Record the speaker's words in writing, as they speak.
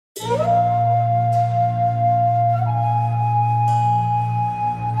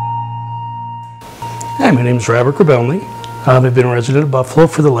Hi, my name is Robert Grobelny. I've been a resident of Buffalo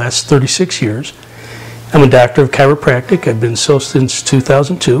for the last 36 years. I'm a doctor of chiropractic. I've been so since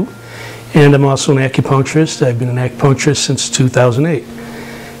 2002. And I'm also an acupuncturist. I've been an acupuncturist since 2008.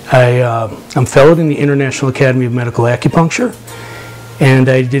 I'm fellowed in the International Academy of Medical Acupuncture. And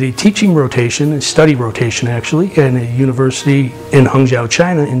I did a teaching rotation, a study rotation actually, at a university in Hangzhou,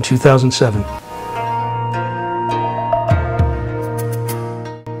 China in 2007.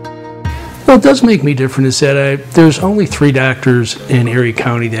 What does make me different is that there's only 3 doctors in Erie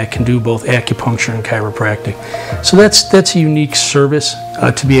County that can do both acupuncture and chiropractic. So that's a unique service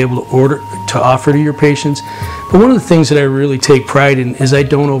to be able to offer to your patients. But one of the things that I really take pride in is I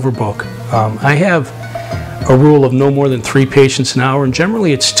don't overbook. I have a rule of no more than 3 patients an hour, and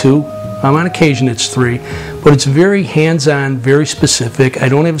generally it's 2. On occasion it's 3, but it's very hands-on, very specific. I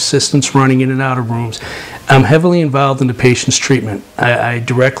don't have assistants running in and out of rooms. I'm heavily involved in the patient's treatment. I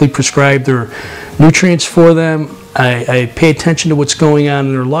directly prescribe their nutrients for them. I pay attention to what's going on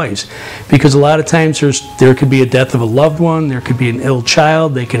in their lives, because a lot of times there could be a death of a loved one, there could be an ill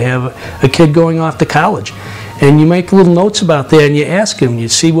child, they could have a kid going off to college. And you make little notes about that and you ask them, you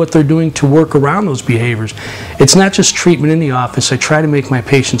see what they're doing to work around those behaviors. It's not just treatment in the office. I try to make my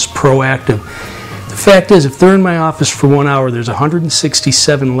patients proactive. The fact is, if they're in my office for 1 hour, there's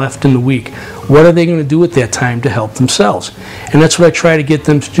 167 left in the week. What are they going to do at that time to help themselves? And that's what I try to get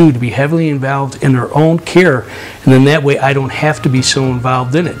them to do, to be heavily involved in their own care, and then that way I don't have to be so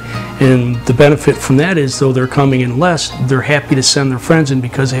involved in it. And the benefit from that is, though they're coming in less, they're happy to send their friends in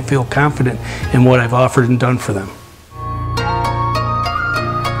because they feel confident in what I've offered and done for them.